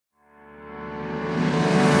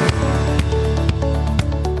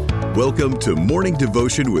Welcome to Morning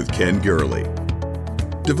Devotion with Ken Gurley.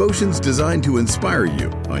 Devotions designed to inspire you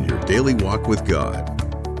on your daily walk with God.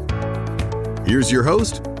 Here's your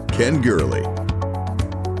host, Ken Gurley.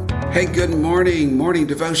 Hey, good morning, Morning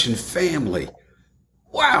Devotion family.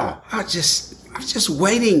 Wow, I was just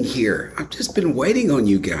waiting here. I've just been waiting on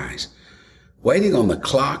you guys. Waiting on the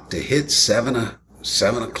clock to hit 7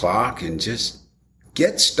 o'clock and just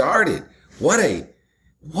get started. What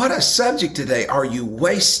a subject today. Are you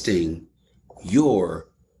wasting your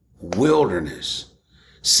wilderness?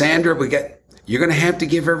 Sandra, you're going to have to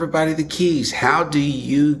give everybody the keys. How do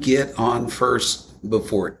you get on first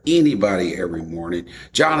before anybody every morning?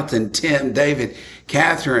 Jonathan, Tim, David,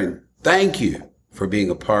 Catherine, thank you for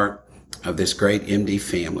being a part of this great MD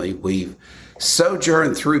family. We've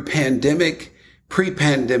sojourned through pandemic,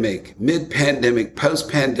 pre-pandemic, mid-pandemic,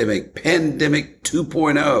 post-pandemic, pandemic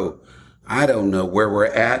 2.0. I don't know where we're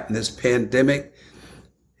at in this pandemic.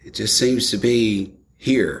 It just seems to be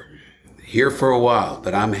here for a while,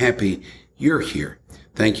 but I'm happy you're here.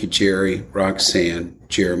 Thank you, Jerry, Roxanne,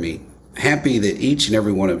 Jeremy. Happy that each and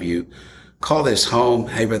every one of you call this home.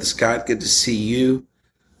 Hey, Brother Scott, good to see you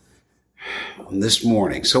on this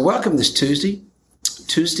morning. So welcome this Tuesday,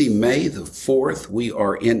 May the 4th. We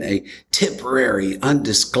are in a temporary,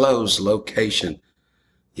 undisclosed location.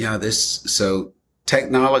 So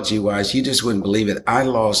technology-wise, you just wouldn't believe it. I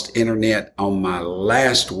lost internet on my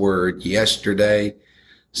last word yesterday,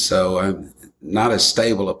 so I'm not as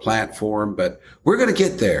stable a platform, but we're going to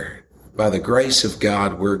get there. By the grace of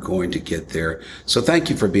God, we're going to get there. So thank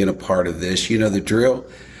you for being a part of this. You know the drill.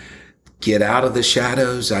 Get out of the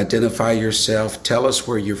shadows, identify yourself, tell us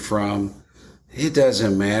where you're from. It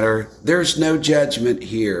doesn't matter. There's no judgment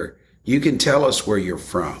here. You can tell us where you're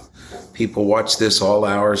from. People watch this all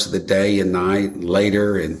hours of the day and night and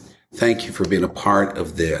later, and thank you for being a part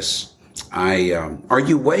of this. Are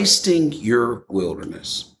you wasting your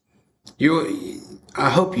wilderness? I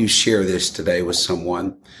hope you share this today with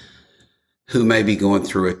someone who may be going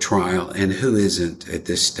through a trial and who isn't at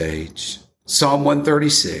this stage. Psalm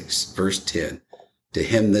 136, verse 10, to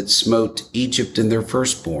him that smote Egypt in their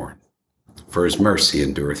firstborn, for his mercy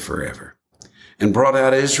endureth forever, and brought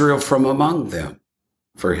out Israel from among them,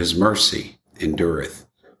 for his mercy endureth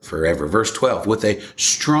forever. Verse 12, with a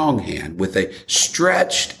strong hand, with a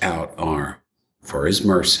stretched out arm, for his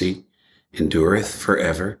mercy endureth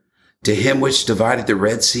forever. To him which divided the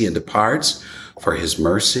Red Sea into parts, for his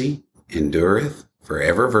mercy endureth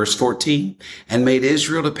forever. Verse 14, and made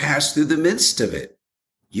Israel to pass through the midst of it.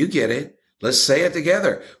 You get it. Let's say it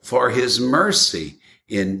together. For his mercy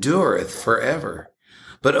endureth forever.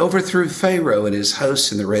 But overthrew Pharaoh and his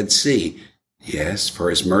hosts in the Red Sea. Yes,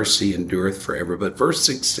 for his mercy endureth forever. But verse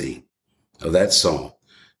 16 of that psalm,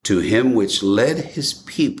 to him which led his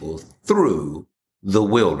people through the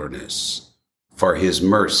wilderness, for his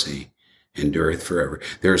mercy endureth forever.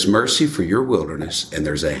 There's mercy for your wilderness, and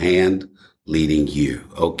there's a hand leading you.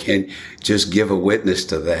 Oh, can just give a witness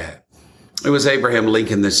to that. It was Abraham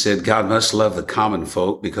Lincoln that said, God must love the common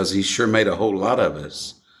folk because he sure made a whole lot of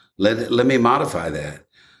us. Let me modify that.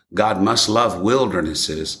 God must love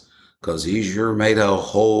wildernesses because he sure made a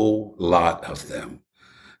whole lot of them.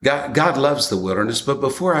 God loves the wilderness, but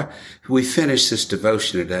before we finish this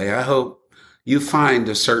devotion today, I hope you find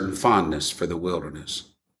a certain fondness for the wilderness.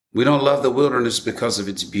 We don't love the wilderness because of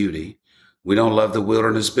its beauty. We don't love the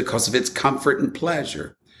wilderness because of its comfort and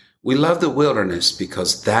pleasure. We love the wilderness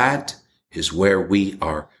because that is where we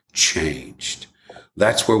are changed.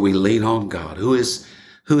 That's where we lean on God. Who is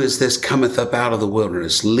this cometh up out of the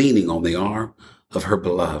wilderness, leaning on the arm of her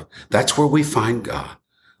beloved? That's where we find God.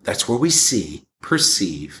 That's where we see,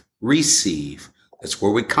 perceive, receive. That's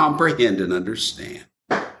where we comprehend and understand.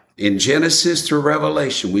 In Genesis through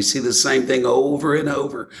Revelation, we see the same thing over and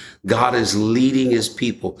over. God is leading his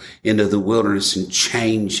people into the wilderness and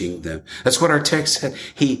changing them. That's what our text said.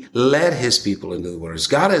 He led his people into the wilderness.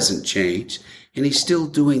 God hasn't changed, and he's still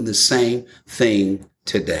doing the same thing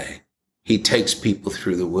today. He takes people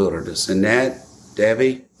through the wilderness. And Nat,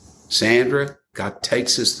 Debbie, Sandra, God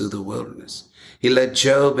takes us through the wilderness. He led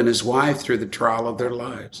Job and his wife through the trial of their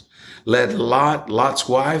lives. Led Lot's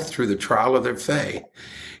wife through the trial of their faith.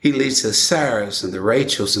 He leads the Sarahs and the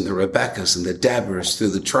Rachels and the Rebeccas and the Deborahs through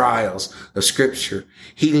the trials of Scripture.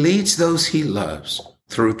 He leads those he loves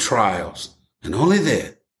through trials. And only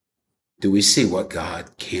then do we see what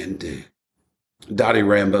God can do. Dottie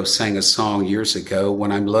Rambo sang a song years ago,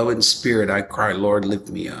 when I'm low in spirit, I cry, Lord, lift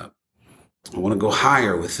me up. I want to go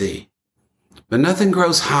higher with thee. But nothing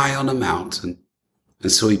grows high on a mountain.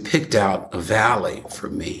 And so he picked out a valley for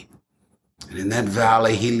me. And in that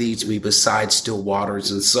valley, he leads me beside still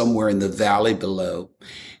waters, and somewhere in the valley below,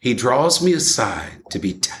 he draws me aside to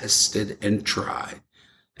be tested and tried.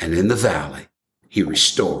 And in the valley, he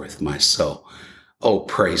restoreth my soul. Oh,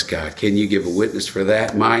 praise God. Can you give a witness for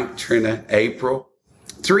that, Mike, Trina, April?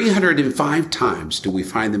 305 times do we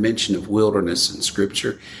find the mention of wilderness in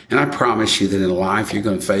Scripture. And I promise you that in life, you're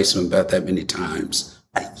going to face them about that many times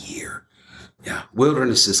a year. Yeah,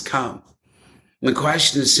 wilderness has come. The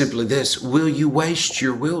question is simply this: will you waste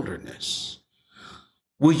your wilderness?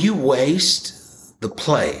 Will you waste the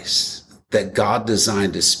place that God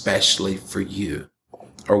designed especially for you?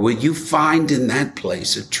 Or will you find in that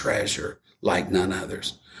place a treasure like none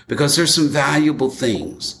others? Because there's some valuable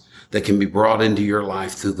things that can be brought into your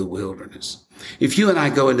life through the wilderness. If you and I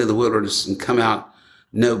go into the wilderness and come out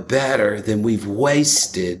no better, then we've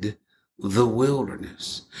wasted the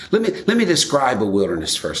wilderness. Let me describe a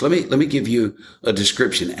wilderness first. Let me give you a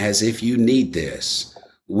description as if you need this.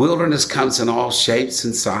 Wilderness comes in all shapes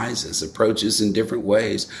and sizes, approaches in different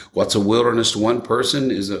ways. What's a wilderness to one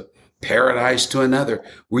person is a paradise to another.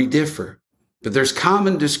 We differ, but there's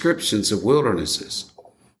common descriptions of wildernesses.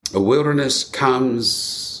 A wilderness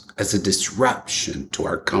comes as a disruption to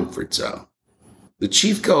our comfort zone. The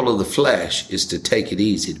chief goal of the flesh is to take it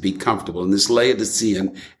easy, to be comfortable. In this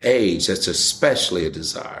Laodicean age, that's especially a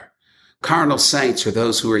desire. Carnal saints are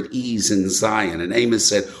those who are at ease in Zion. And Amos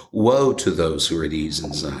said, woe to those who are at ease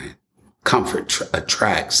in Zion. Comfort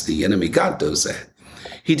attracts the enemy. God does that.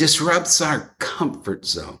 He disrupts our comfort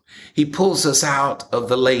zone. He pulls us out of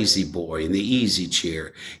the lazy boy and the easy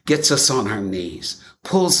chair, gets us on our knees,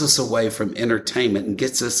 pulls us away from entertainment and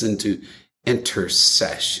gets us into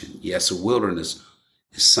intercession. Yes, a wilderness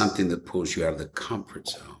is something that pulls you out of the comfort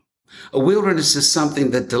zone. A wilderness is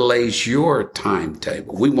something that delays your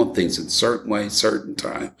timetable. We want things in a certain way, certain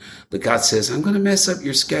time. But God says, I'm going to mess up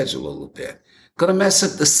your schedule a little bit. I'm going to mess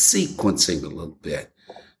up the sequencing a little bit.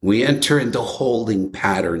 We enter into holding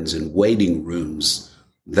patterns and waiting rooms.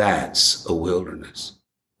 That's a wilderness.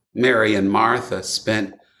 Mary and Martha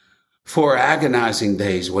spent 4 agonizing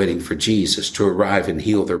days waiting for Jesus to arrive and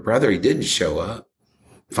heal their brother. He didn't show up.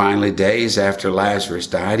 Finally, days after Lazarus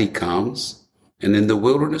died, he comes. And in the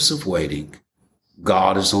wilderness of waiting,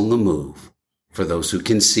 God is on the move for those who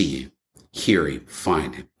can see him, hear him,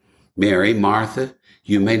 find him. Mary, Martha,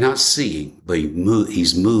 you may not see him, but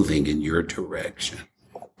he's moving in your direction.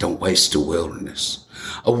 Don't waste a wilderness.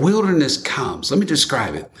 A wilderness comes, let me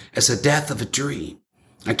describe it, as a death of a dream.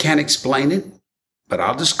 I can't explain it, but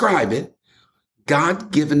I'll describe it.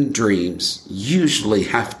 God-given dreams usually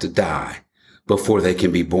have to die before they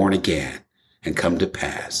can be born again and come to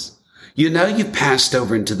pass. You know you've passed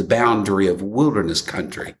over into the boundary of wilderness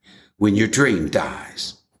country when your dream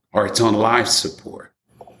dies or it's on life support.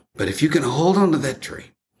 But if you can hold on to that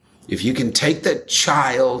dream, if you can take that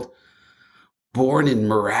child born in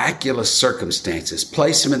miraculous circumstances,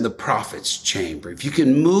 place him in the prophet's chamber, if you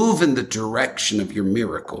can move in the direction of your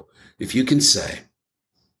miracle, if you can say,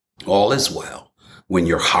 all is well when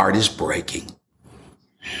your heart is breaking,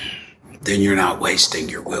 then you're not wasting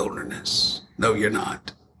your wilderness. No, you're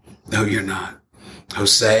not. No, you're not.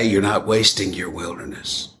 Jose, you're not wasting your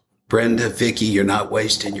wilderness. Brenda, Vicky, you're not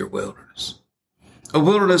wasting your wilderness. A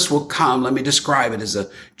wilderness will come. Let me describe it as a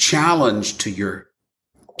challenge to your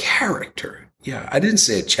character. Yeah, I didn't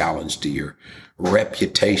say a challenge to your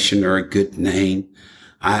reputation or a good name.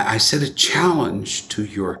 I said a challenge to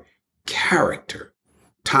your character.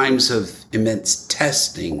 Times of immense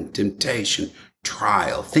testing, temptation,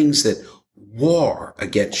 trial, things that war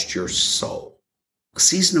against your soul. A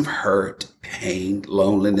season of hurt, pain,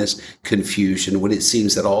 loneliness, confusion, when it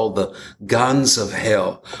seems that all the guns of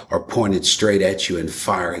hell are pointed straight at you and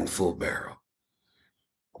firing full barrel.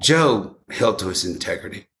 Job held to his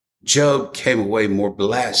integrity. Job came away more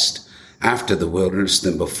blessed after the wilderness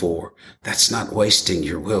than before. That's not wasting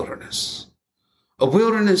your wilderness. A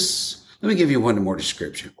wilderness, let me give you one more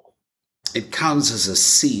description. It comes as a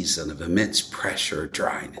season of immense pressure or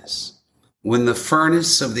dryness. When the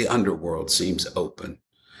furnace of the underworld seems open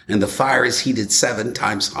and the fire is heated 7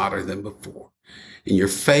 times hotter than before, and you're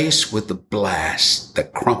faced with the blast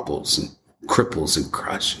that crumples and cripples and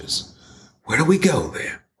crushes, where do we go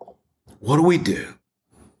then? What do we do?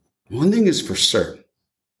 One thing is for certain.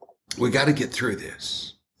 We got to get through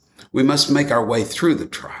this. We must make our way through the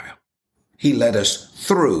trial. He led us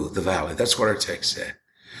through the valley. That's what our text said.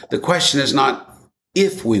 The question is not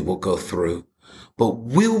if we will go through, but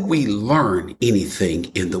will we learn anything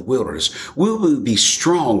in the wilderness? Will we be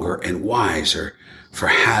stronger and wiser for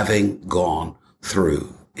having gone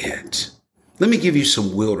through it? Let me give you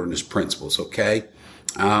some wilderness principles, okay?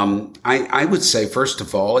 I would say, first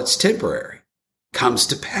of all, it's temporary. comes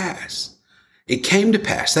to pass. It came to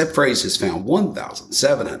pass. That phrase is found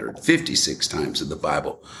 1,756 times in the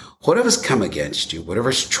Bible. Whatever's come against you,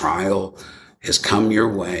 whatever's trial has come your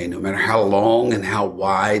way, no matter how long and how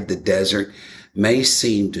wide the desert may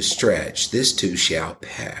seem to stretch, this too shall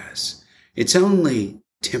pass. It's only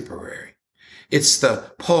temporary. It's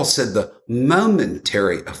Paul said, the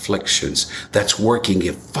momentary afflictions that's working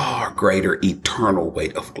a far greater eternal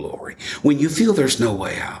weight of glory. When you feel there's no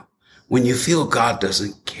way out, when you feel God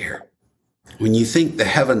doesn't care, when you think the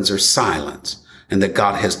heavens are silent and that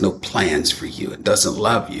God has no plans for you and doesn't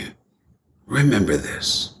love you, remember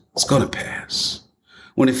this. It's going to pass.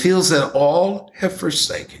 When it feels that all have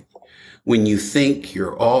forsaken you, when you think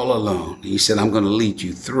you're all alone, he said, I'm going to lead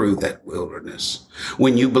you through that wilderness.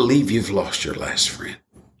 When you believe you've lost your last friend,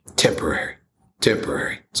 temporary,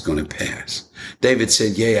 it's going to pass. David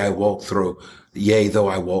said, though I walk through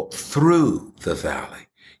the valley.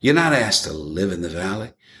 You're not asked to live in the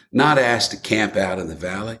valley, not asked to camp out in the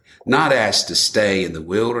valley, not asked to stay in the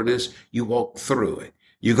wilderness. You walk through it.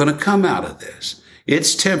 You're going to come out of this.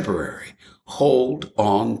 It's temporary. Hold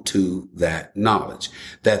on to that knowledge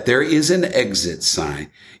that there is an exit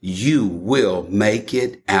sign. You will make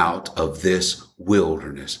it out of this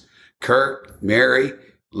wilderness. Kurt, Mary,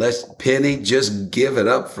 Penny, just give it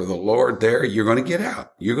up for the Lord there. You're going to get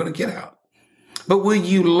out. You're going to get out. But will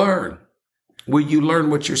you learn? Will you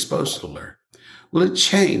learn what you're supposed to learn? Will it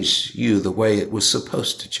change you the way it was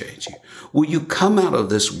supposed to change you? Will you come out of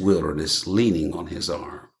this wilderness leaning on his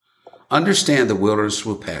arm? Understand the wilderness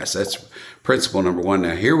will pass. That's principle number one.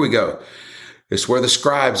 Now, here we go. It's where the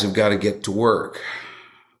scribes have got to get to work.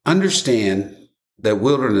 Understand that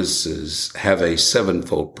wildernesses have a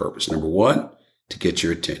sevenfold purpose. Number one, to get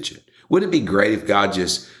your attention. Wouldn't it be great if God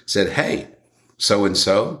just said, hey,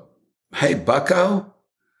 so-and-so, hey, bucko,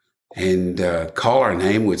 and call our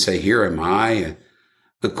name, would say, here am I.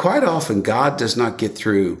 But quite often, God does not get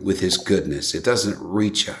through with his goodness. It doesn't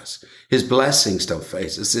reach us. His blessings don't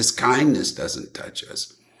face us. His kindness doesn't touch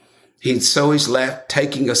us. He's left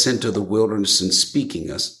taking us into the wilderness and speaking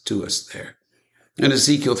to us there. In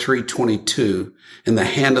Ezekiel 3:22, and the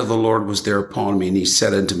hand of the Lord was there upon me, and he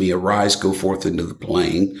said unto me, arise, go forth into the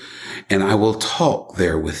plain, and I will talk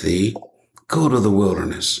there with thee. Go to the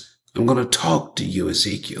wilderness. I'm going to talk to you,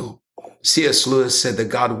 Ezekiel. C.S. Lewis said that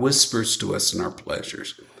God whispers to us in our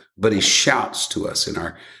pleasures, but he shouts to us in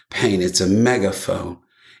our pain. It's a megaphone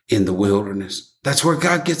in the wilderness. That's where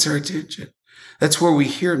God gets our attention. That's where we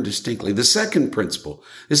hear him distinctly. The second principle,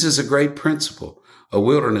 this is a great principle, a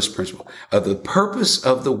wilderness principle. The purpose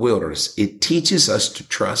of the wilderness, it teaches us to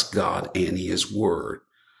trust God and his word.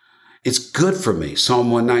 It's good for me, Psalm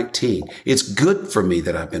 119. It's good for me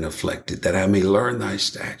that I've been afflicted, that I may learn thy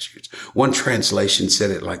statutes. One translation said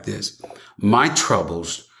it like this: my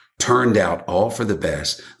troubles turned out all for the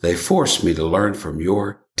best. They forced me to learn from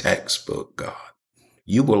your textbook, God.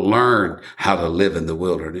 You will learn how to live in the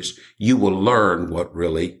wilderness. You will learn what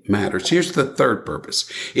really matters. Here's the third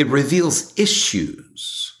purpose. It reveals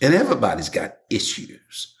issues, and everybody's got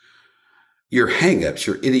issues. Your hangups,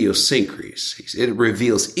 your idiosyncrasies. It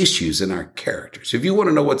reveals issues in our characters. If you want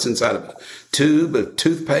to know what's inside of a tube of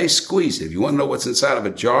toothpaste, squeeze it. If you want to know what's inside of a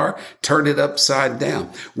jar, turn it upside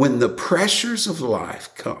down. When the pressures of life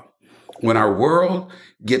come, when our world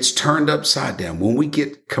gets turned upside down, when we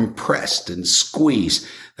get compressed and squeezed,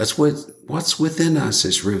 that's what's within us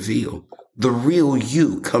is revealed. The real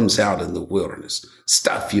you comes out in the wilderness.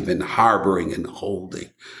 Stuff you've been harboring and holding.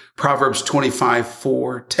 Proverbs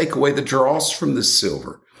 25:4, take away the dross from the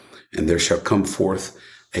silver, and there shall come forth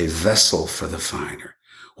a vessel for the finer.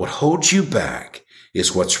 What holds you back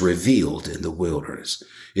is what's revealed in the wilderness.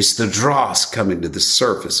 It's the dross coming to the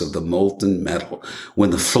surface of the molten metal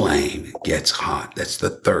when the flame gets hot. That's the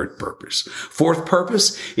third purpose. Fourth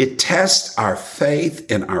purpose, it tests our faith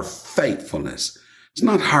and our faithfulness. It's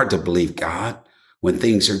not hard to believe God when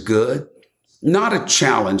things are good. Not a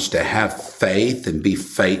challenge to have faith and be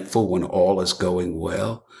faithful when all is going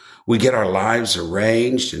well. We get our lives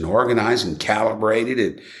arranged and organized and calibrated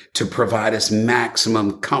and to provide us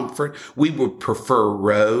maximum comfort. We would prefer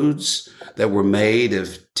roads that were made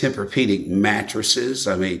of Tempur-Pedic mattresses.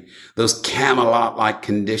 I mean, those Camelot-like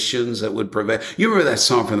conditions that would prevent. You remember that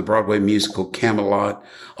song from the Broadway musical Camelot?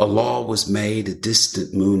 A law was made a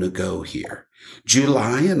distant moon ago here.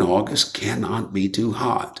 July and August cannot be too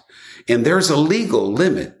hot. And there's a legal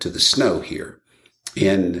limit to the snow here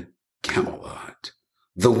in Camelot.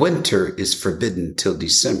 The winter is forbidden till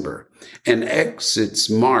December and exits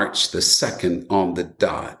March the 2nd on the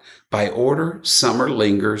dot. By order, summer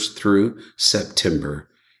lingers through September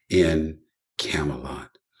in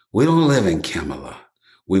Camelot. We don't live in Camelot.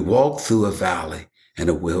 We walk through a valley and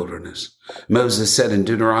a wilderness. Moses said in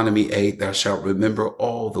Deuteronomy 8, thou shalt remember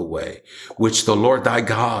all the way which the Lord thy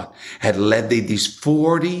God had led thee these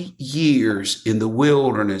 40 years in the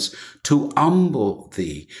wilderness to humble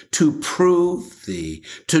thee, to prove thee,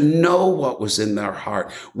 to know what was in their heart,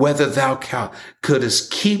 whether thou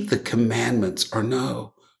couldst keep the commandments or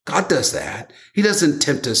no. God does that. He doesn't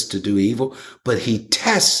tempt us to do evil, but he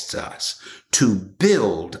tests us to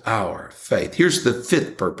build our faith. Here's the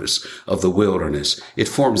fifth purpose of the wilderness. It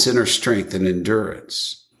forms inner strength and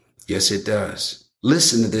endurance. Yes, it does.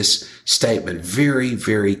 Listen to this statement very,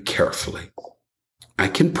 very carefully. I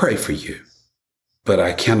can pray for you, but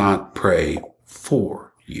I cannot pray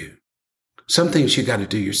for you. Some things you got to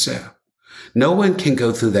do yourself. No one can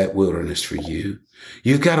go through that wilderness for you.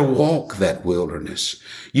 You've got to walk that wilderness.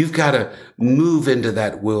 You've got to move into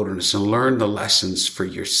that wilderness and learn the lessons for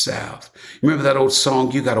yourself. Remember that old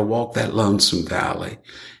song, you got to walk that lonesome valley,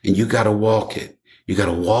 and you got to walk it. You got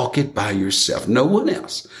to walk it by yourself. No one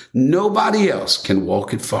else, nobody else can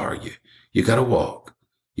walk it for you. You got to walk.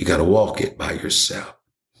 You got to walk it by yourself.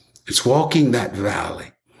 It's walking that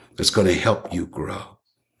valley that's going to help you grow.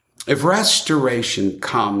 If restoration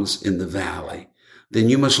comes in the valley, then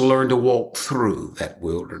you must learn to walk through that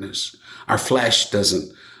wilderness. Our flesh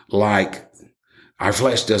doesn't like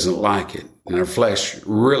it. And our flesh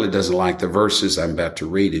really doesn't like the verses I'm about to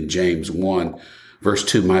read in James 1, verse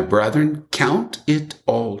 2. My brethren, count it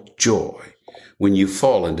all joy when you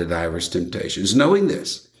fall into diverse temptations, knowing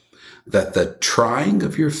this, that the trying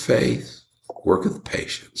of your faith worketh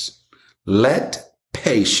patience. Let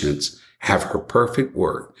patience have her perfect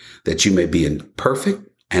work, that you may be perfect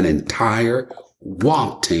and entire,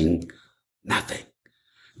 wanting nothing.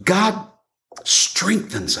 God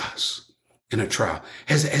strengthens us in a trial.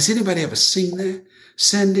 Has anybody ever seen that?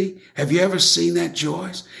 Cindy, have you ever seen that,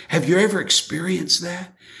 Joyce? Have you ever experienced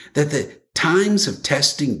that? That the times of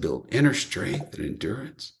testing build inner strength and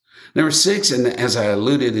endurance? Number 6, and as I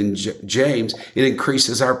alluded in James, it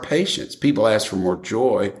increases our patience. People ask for more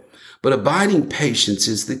joy, but abiding patience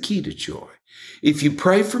is the key to joy. If you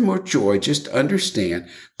pray for more joy, just understand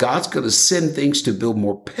God's going to send things to build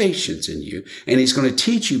more patience in you, and he's going to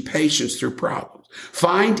teach you patience through problems.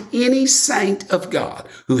 Find any saint of God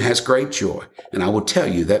who has great joy, and I will tell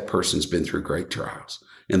you that person's been through great trials,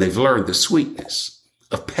 and they've learned the sweetness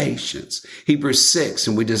of patience. Hebrews 6,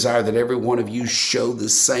 and we desire that every one of you show the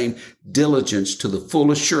same diligence to the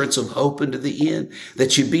full assurance of hope unto the end,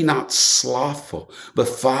 that you be not slothful, but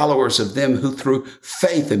followers of them who through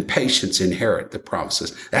faith and patience inherit the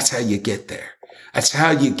promises. That's how you get there. That's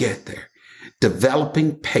how you get there.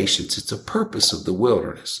 Developing patience. It's a purpose of the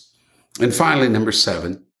wilderness. And finally, number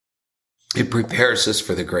 7, it prepares us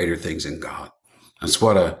for the greater things in God. That's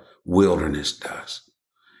what a wilderness does.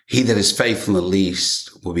 He that is faithful in the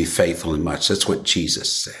least will be faithful in much. That's what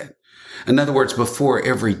Jesus said. In other words, before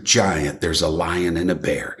every giant, there's a lion and a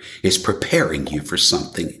bear. It's preparing you for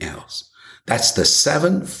something else. That's the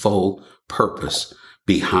 7-fold purpose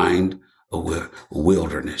behind a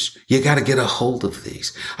wilderness. You got to get a hold of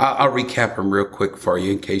these. I'll recap them real quick for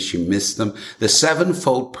you in case you missed them. The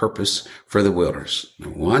 7-fold purpose for the wilderness.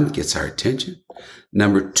 Number 1, gets our attention.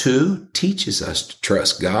 Number 2, teaches us to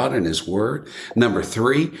trust God and his word. Number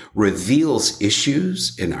 3, reveals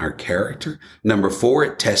issues in our character. Number 4,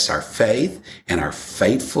 it tests our faith and our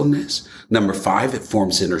faithfulness. Number 5, it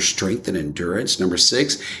forms inner strength and endurance. Number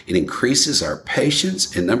 6, it increases our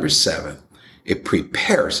patience. And number 7, it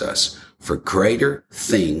prepares us for greater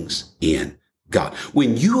things in God.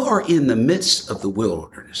 When you are in the midst of the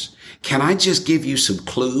wilderness, can I just give you some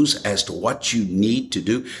clues as to what you need to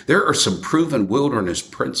do? There are some proven wilderness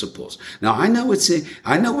principles. Now, I know what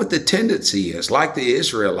the tendency is. Like the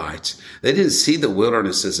Israelites, they didn't see the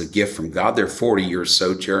wilderness as a gift from God. Their 40 years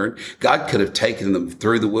sojourn. God could have taken them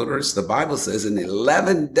through the wilderness. The Bible says in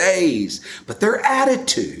 11 days, but their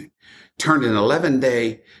attitude turned an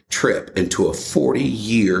 11-day trip into a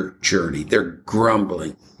 40-year journey. They're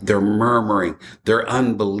grumbling, their murmuring, their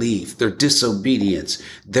unbelief, their disobedience,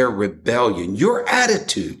 their rebellion. Your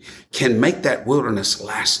attitude can make that wilderness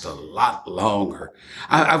last a lot longer.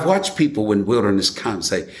 I've watched people when wilderness comes,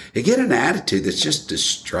 they get an attitude that's just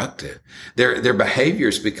destructive. Their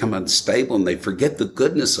behaviors become unstable and they forget the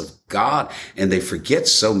goodness of God and they forget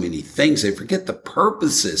so many things. They forget the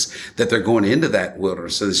purposes that they're going into that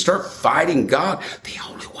wilderness. So they start fighting God, the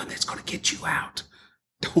only one that's going to get you out.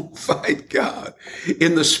 Don't fight God.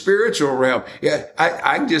 In the spiritual realm,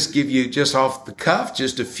 I can just give you just off the cuff,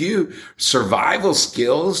 just a few survival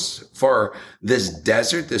skills for this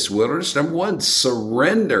desert, this wilderness. Number 1,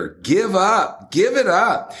 surrender. Give up. Give it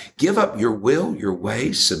up. Give up your will, your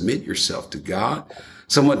ways. Submit yourself to God.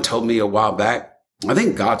 Someone told me a while back, I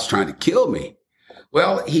think God's trying to kill me.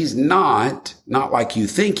 Well, he's not like you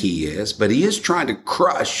think he is, but he is trying to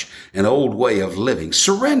crush an old way of living.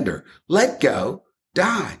 Surrender, let go,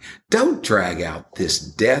 die. Don't drag out this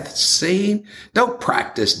death scene. Don't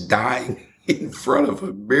practice dying in front of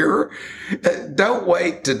a mirror. Don't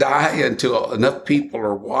wait to die until enough people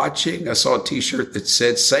are watching. I saw a t-shirt that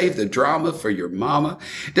said, save the drama for your mama.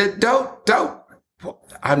 Don't.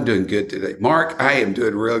 I'm doing good today. Mark, I am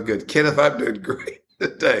doing real good. Kenneth, I'm doing great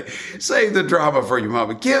today. Save the drama for your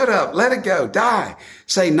mama. Give it up. Let it go. Die.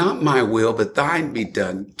 Say, not my will, but thine be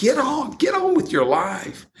done. Get on with your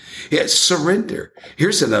life. Yes, surrender.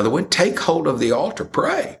 Here's another one. Take hold of the altar.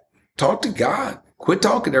 Pray. Talk to God. Quit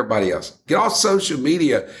talking to everybody else. Get off social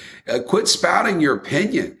media. Quit spouting your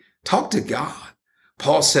opinion. Talk to God.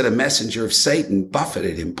 Paul said a messenger of Satan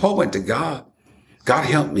buffeted him. Paul went to God. God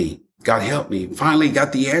help me. God help me. Finally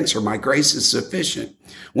got the answer. My grace is sufficient.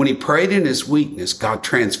 When he prayed in his weakness, God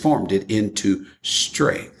transformed it into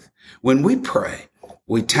strength. When we pray,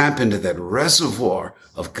 we tap into that reservoir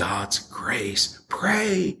of God's grace.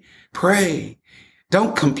 Pray.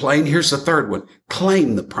 Don't complain. Here's the third one.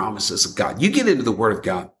 Claim the promises of God. You get into the Word of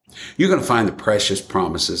God, you're going to find the precious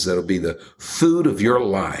promises that'll be the food of your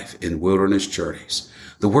life in wilderness journeys.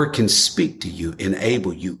 The Word can speak to you,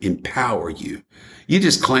 enable you, empower you. You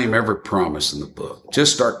just claim every promise in the book.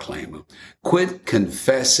 Just start claiming them. Quit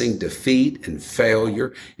confessing defeat and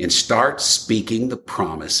failure and start speaking the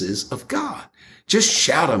promises of God. Just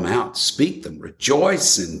shout them out, speak them,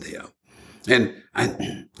 rejoice in them. And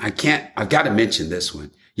I've got to mention this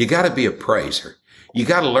one. You got to be a praiser. You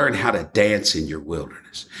got to learn how to dance in your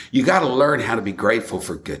wilderness. You got to learn how to be grateful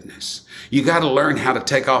for goodness. You got to learn how to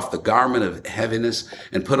take off the garment of heaviness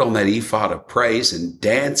and put on that ephod of praise and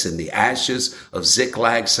dance in the ashes of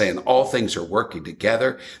Ziklag, saying all things are working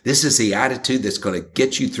together. This is the attitude that's going to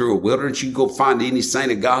get you through a wilderness. You go find any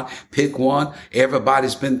saint of God, pick one.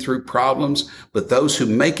 Everybody's been through problems, but those who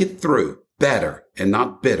make it through better and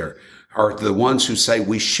not bitter are the ones who say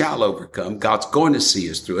we shall overcome. God's going to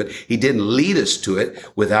see us through it. He didn't lead us to it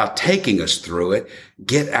without taking us through it.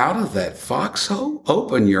 Get out of that foxhole.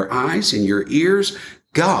 Open your eyes and your ears.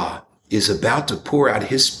 God is about to pour out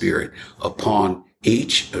his Spirit upon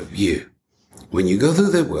each of you. When you go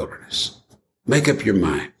through the wilderness, make up your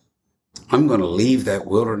mind. I'm going to leave that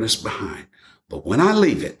wilderness behind. But when I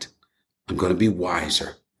leave it, I'm going to be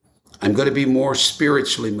wiser. I'm going to be more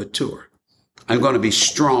spiritually mature. I'm going to be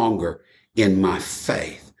stronger in my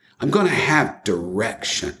faith. I'm going to have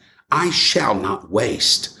direction. I shall not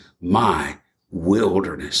waste my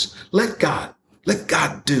wilderness. Let God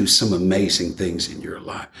do some amazing things in your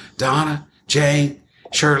life. Donna, Jane,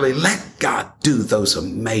 Shirley, let God do those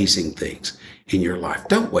amazing things in your life.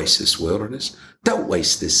 Don't waste this wilderness. Don't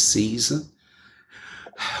waste this season.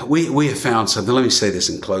 We have found something. Let me say this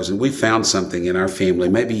in closing. We found something in our family.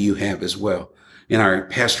 Maybe you have as well. In our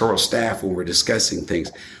pastoral staff, when we're discussing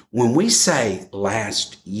things, when we say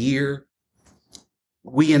last year,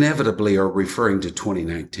 we inevitably are referring to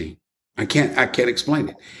 2019. I can't explain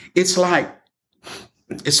it. It's like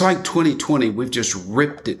 2020. We've just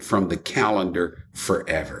ripped it from the calendar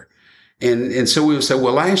forever. And so we will say,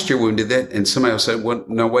 well, last year when we did that, and somebody will say, well,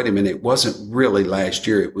 no, wait a minute. It wasn't really last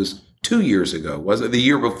year. It was 2 years ago. Was it the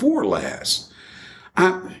year before last?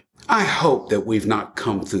 I hope that we've not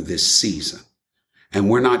come through this season. And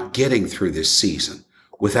we're not getting through this season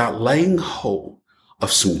without laying hold of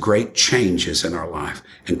some great changes in our life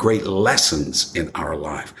and great lessons in our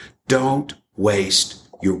life. Don't waste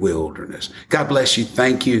your wilderness. God bless you.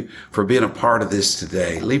 Thank you for being a part of this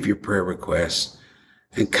today. Leave your prayer requests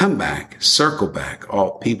and come back, circle back.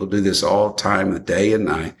 All people do this all the time, the day and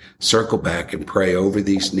night. Circle back and pray over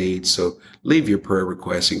these needs. So leave your prayer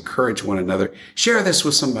requests, encourage one another. Share this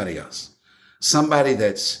with somebody else, somebody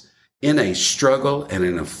that's in a struggle and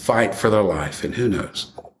in a fight for their life. And who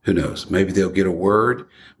knows? Maybe they'll get a word.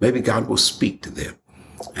 Maybe God will speak to them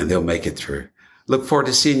and they'll make it through. Look forward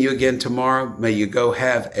to seeing you again tomorrow. May you go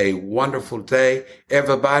have a wonderful day.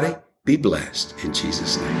 Everybody be blessed in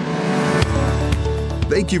Jesus' name.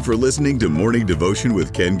 Thank you for listening to Morning Devotion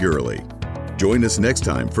with Ken Gurley. Join us next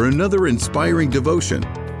time for another inspiring devotion.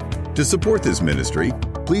 To support this ministry,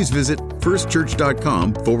 please visit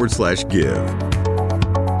firstchurch.com/give.